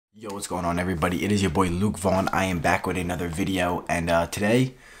Yo, what's going on, everybody? It is your boy Luke Vaughan. I am back with another video, and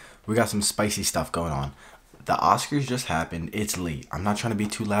today we got some spicy stuff going on. The Oscars just happened. It's late. I'm not trying to be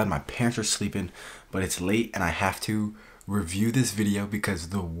too loud. My parents are sleeping, but it's late, and I have to review this video because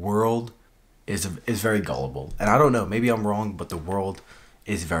the world is very gullible. And I don't know, maybe I'm wrong, but the world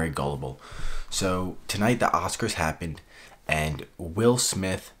is very gullible. So tonight the Oscars happened, and Will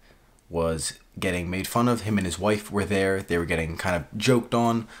Smith was getting made fun of. Him and his wife were there. They were getting kind of joked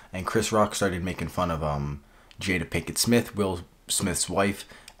on, and Chris Rock started making fun of Jada Pinkett Smith, Will Smith's wife,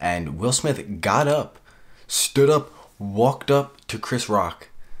 and Will Smith got up, stood up, walked up to Chris Rock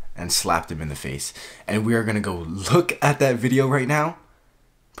and slapped him in the face. And we are gonna go look at that video right now,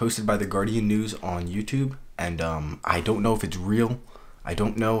 posted by the Guardian News on YouTube. And I don't know if it's real. I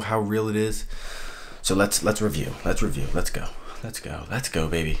don't know how real it is. So let's review. Let's go. Let's go,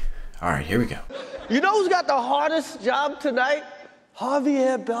 baby. All right, here we go. You know who's got the hardest job tonight?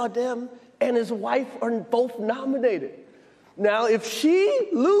 Javier Bardem and his wife are both nominated. Now, if she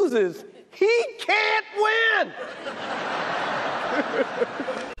loses, he can't win.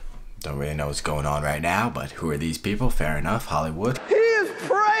 Don't really know what's going on right now, but who are these people? Fair enough, Hollywood. He is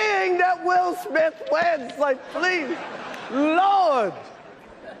praying that Will Smith wins. Like, please, Lord.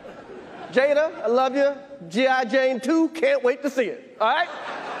 Jada, I love you. G.I. Jane 2, can't wait to see it. All right?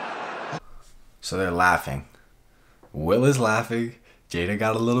 So they're laughing. Will is laughing. Jada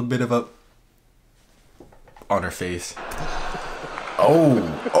got a little bit of a on her face.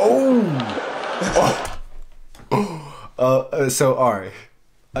 So alright.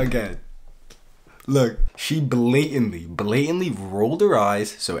 Again. Look, she blatantly rolled her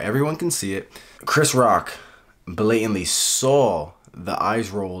eyes so everyone can see it. Chris Rock blatantly saw the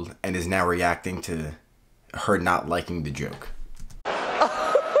eyes rolled and is now reacting to her not liking the joke.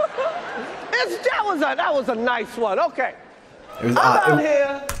 That was a nice one. Okay.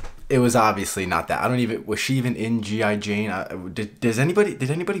 It was obviously not that. I don't even. Was she even in G.I. Jane? Did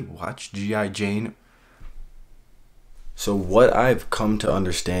anybody watch G.I. Jane? So what I've come to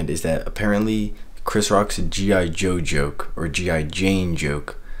understand is that apparently Chris Rock's G.I. Joe joke or G.I. Jane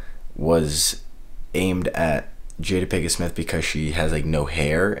joke was aimed at Jada Pinkett Smith because she has like no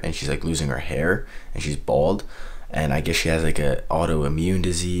hair and she's like losing her hair and she's bald. And I guess she has like a autoimmune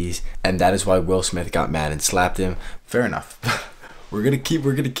disease, and that is why Will Smith got mad and slapped him. Fair enough. we're gonna keep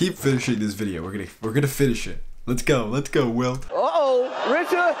finishing this video. We're gonna finish it. Let's go, Will.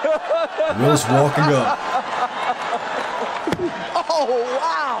 Richard. Will's walking up. Oh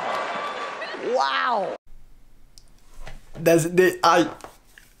wow.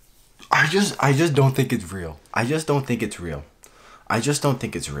 I just don't think it's real. I just don't think it's real.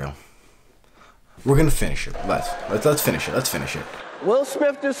 We're gonna finish it. Let's finish it. Will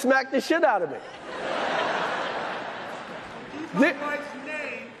Smith just smacked the shit out of me. Keep my wife's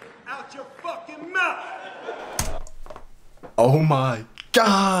name out your fucking mouth. Oh my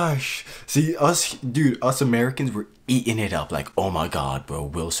gosh. See, us Americans were eating it up like, oh my god, bro,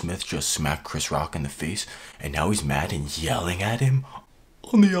 Will Smith just smacked Chris Rock in the face and now he's mad and yelling at him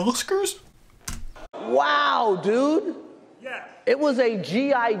on the Oscars? Wow, dude. Yes. It was a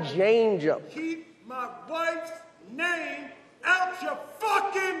G.I. Jane joke. Keep my wife's name out your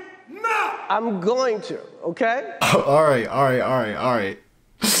fucking mouth. I'm going to, okay? All right.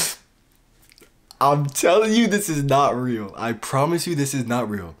 I'm telling you this is not real. I promise you this is not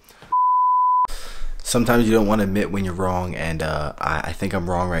real. Sometimes you don't want to admit when you're wrong, and I think I'm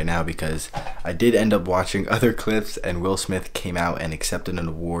wrong right now because I did end up watching other clips and Will Smith came out and accepted an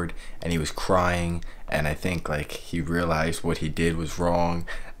award and he was crying, and I think like he realized what he did was wrong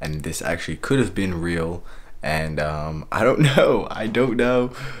and this actually could have been real, and I don't know,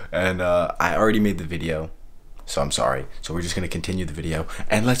 and I already made the video, so I'm sorry. So we're just gonna continue the video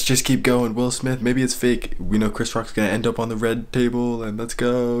and let's just keep going. Will Smith, maybe it's fake. We know Chris Rock's gonna end up on the red table, and let's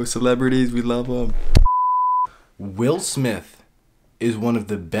go. Celebrities, we love them. Will Smith is one of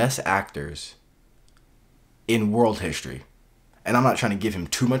the best actors in world history. And I'm not trying to give him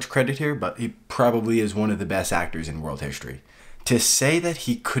too much credit here, but he probably is one of the best actors in world history. To say that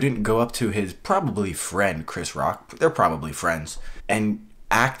he couldn't go up to his probably friend, Chris Rock, they're probably friends, and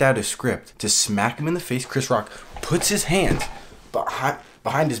act out a script to smack him in the face. Chris Rock puts his hands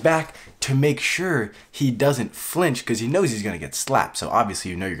behind his back to make sure he doesn't flinch because he knows he's going to get slapped. So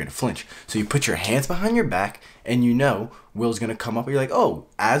obviously you know you're going to flinch. So you put your hands behind your back and you know Will's gonna come up and you're like, oh,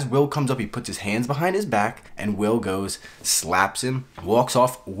 as Will comes up, he puts his hands behind his back and Will goes, slaps him, walks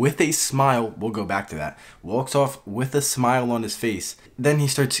off with a smile. We'll go back to that. Walks off with a smile on his face. Then he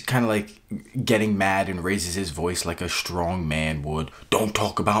starts kind of like getting mad and raises his voice like a strong man would. Don't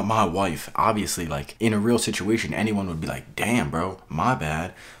talk about my wife. Obviously, like in a real situation, anyone would be like, damn, bro, my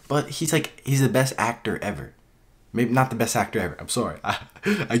bad. But he's the best actor ever. Maybe not the best actor ever. I'm sorry.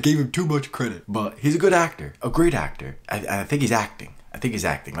 I gave him too much credit. But he's a good actor. A great actor. I think he's acting.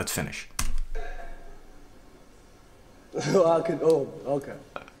 Let's finish. Okay.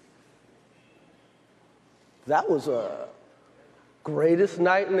 That was a greatest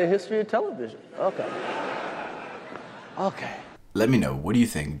night in the history of television. Okay. Let me know. What do you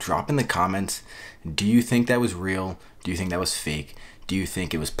think? Drop in the comments. Do you think that was real? Do you think that was fake? Do you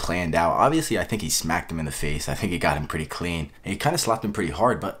think it was planned out? Obviously, I think he smacked him in the face. I think he got him pretty clean. And he kind of slapped him pretty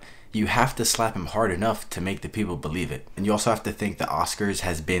hard, but you have to slap him hard enough to make the people believe it. And you also have to think the Oscars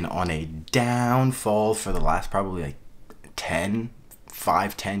has been on a downfall for the last probably like 10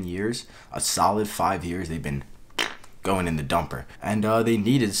 years. A solid 5 years they've been going in the dumper. And they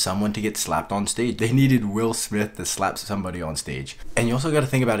needed someone to get slapped on stage. They needed Will Smith to slap somebody on stage. And you also got to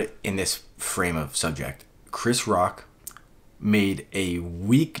think about it in this frame of subject. Chris Rock made a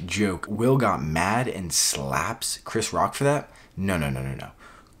weak joke. Will got mad and slaps Chris Rock for that? No.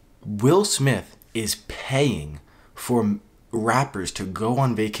 Will Smith is paying for rappers to go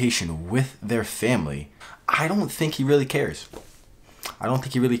on vacation with their family. I don't think he really cares. And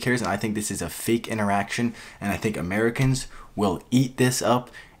I think this is a fake interaction, and I think Americans will eat this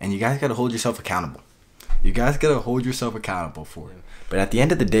up, and you guys gotta hold yourself accountable. For it. But at the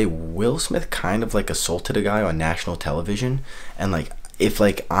end of the day, Will Smith kind of like assaulted a guy on national television. And like, if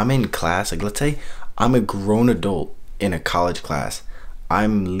like I'm in class, like let's say I'm a grown adult in a college class,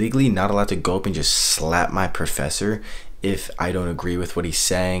 I'm legally not allowed to go up and just slap my professor if I don't agree with what he's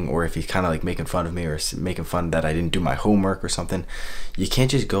saying, or if he's kind of like making fun of me, or making fun that I didn't do my homework or something. You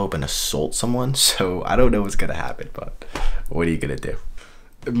can't just go up and assault someone. So I don't know what's gonna happen, but what are you gonna do?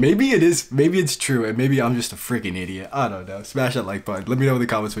 Maybe it's true, and maybe I'm just a freaking idiot. I don't know. Smash that like button. Let me know in the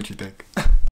comments what you think.